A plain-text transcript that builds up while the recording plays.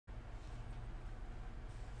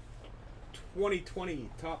2020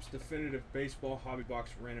 Topps Definitive Baseball Hobby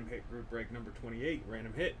Box Random Hit Group Break number 28.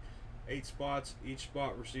 Random hit. 8 spots. Each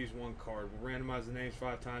spot receives 1 card. We'll randomize the names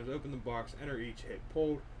 5 times. Open the box. Enter each hit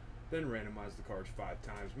pulled. Then randomize the cards 5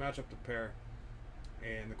 times. Match up the pair.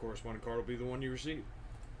 And the corresponding card will be the one you receive.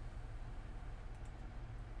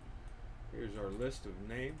 Here's our list of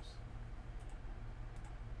names.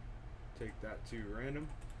 Take that to random.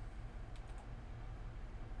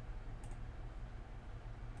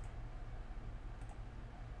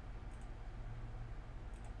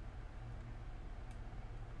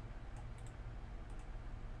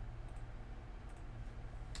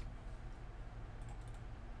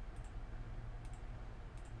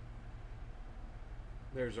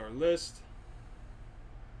 There's our list.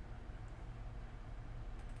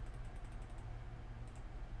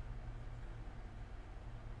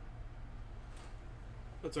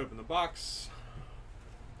 Let's open the box.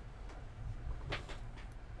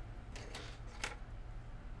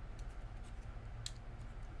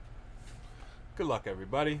 Good luck,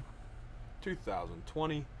 everybody.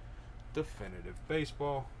 2020 Definitive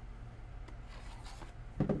Baseball.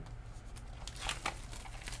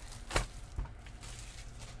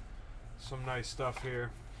 Some nice stuff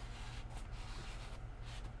here.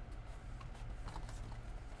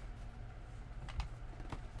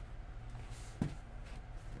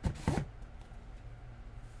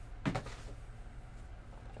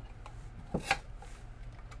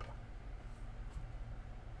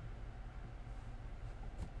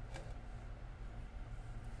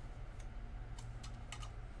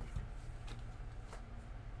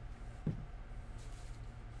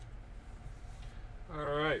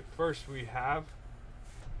 Alright, first we have,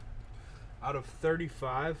 out of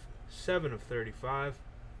 35, 7 of 35,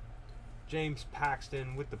 James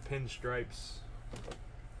Paxton with the pinstripes.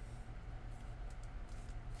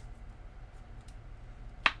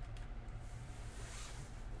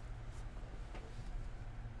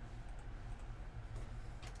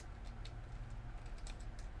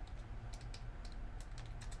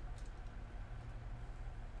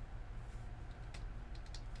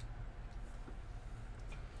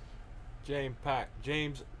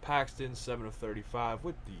 James Paxton, 7 of 35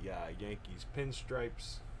 with the Yankees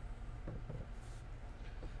pinstripes.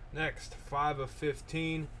 Next, 5 of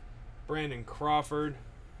 15, Brandon Crawford.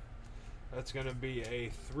 That's going to be a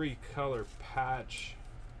 3-color patch.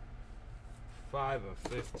 5 of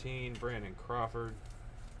 15, Brandon Crawford.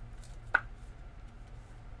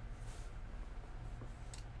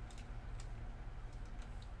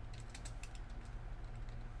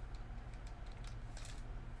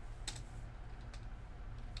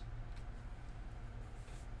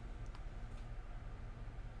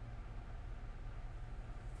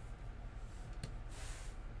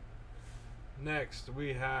 Next,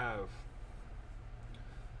 we have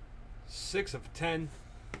 6 of 10,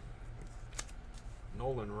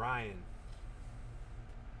 Nolan Ryan.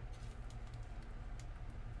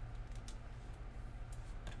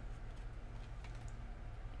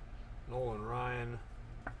 Nolan Ryan,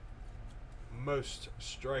 most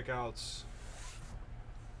strikeouts.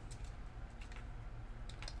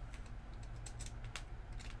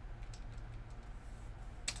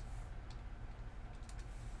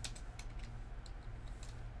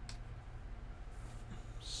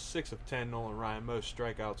 Six of 10, Nolan Ryan, most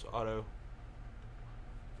strikeouts auto.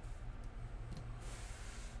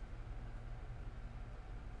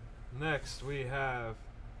 Next, we have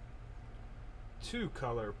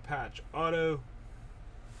 2-color patch auto,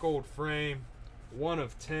 gold frame, 1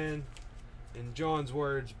 of 10. In John's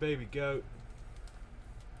words, baby goat,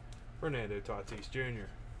 Fernando Tatis Jr.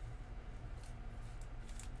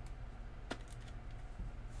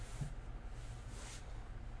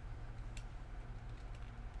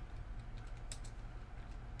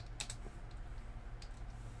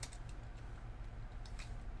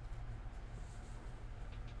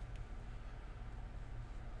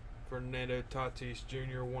 Fernando Tatis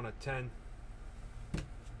Jr., 1 of 10.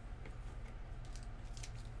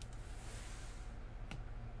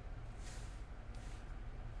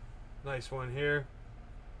 Nice one here.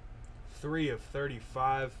 3 of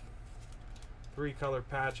 35. 3-color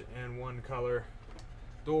patch and 1-color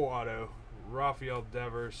dual auto. Rafael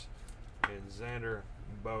Devers and Xander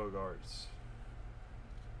Bogaerts.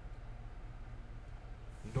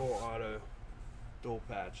 Dual auto, dual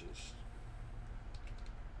patches.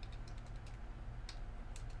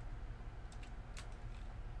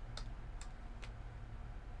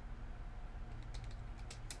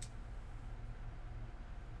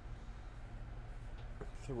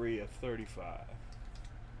 Three of 35.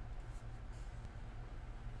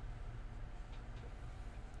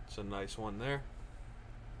 It's a nice one there.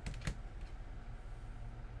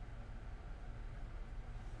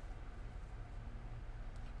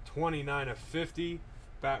 29 of 50.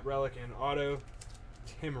 Bat Relic and Auto,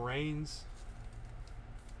 Tim Raines.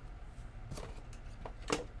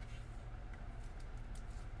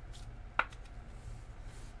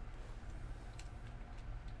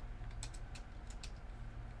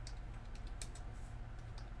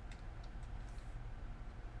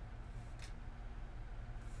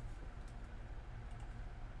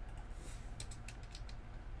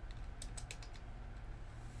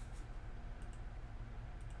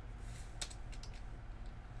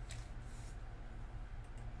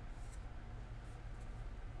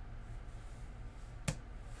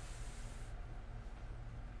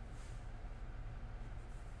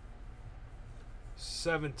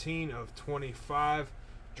 '17 of 25.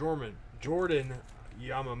 Jordan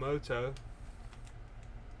Yamamoto.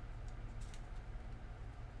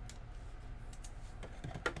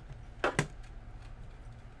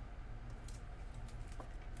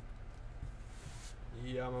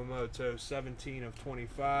 Yamamoto, 17 of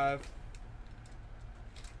 25.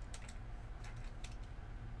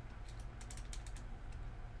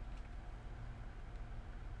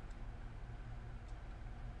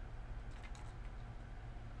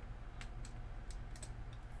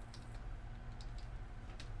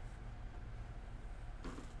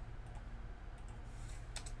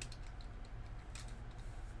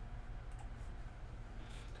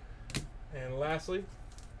 And lastly,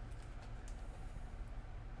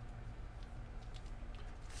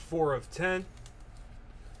 4 of 10.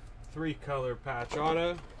 3-color patch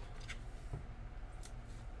auto.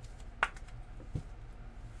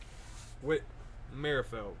 Whit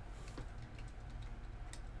Merrifield.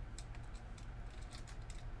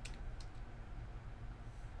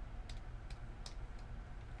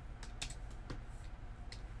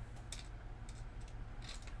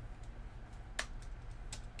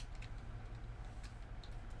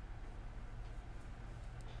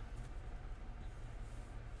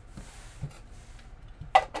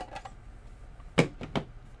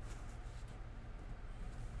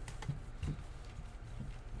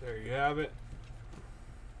 There you have it.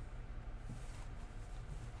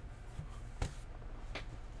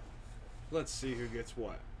 Let's see who gets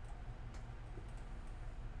what.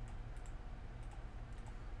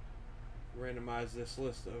 Randomize this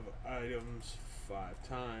list of items 5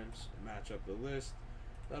 times. Match up the list.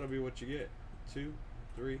 That'll be what you get. 2,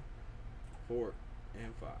 3, 4,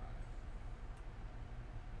 and 5.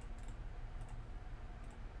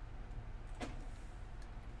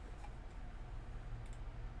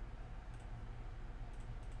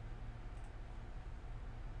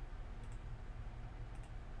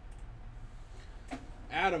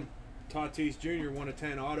 Adam Tatis Jr. 1 of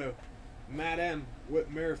 10 auto. Matt M.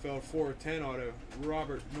 Whit Merrifield 4 of 10 auto.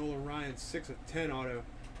 Robert Nolan Ryan 6 of 10 auto.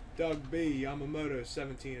 Doug B. Yamamoto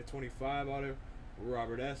 17 of 25 auto.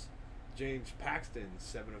 Robert S. James Paxton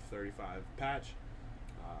 7 of 35 patch.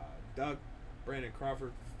 Doug Brandon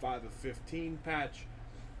Crawford 5 of 15 patch.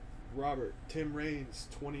 Robert Tim Raines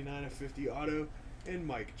 29 of 50 auto. And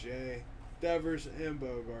Mike J. Devers and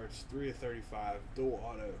Bogarts 3 of 35 dual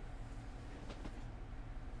auto.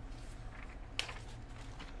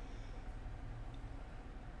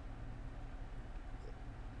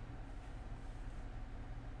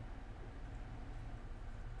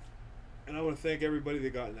 And I want to thank everybody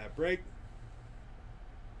that got in that break.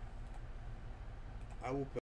 I will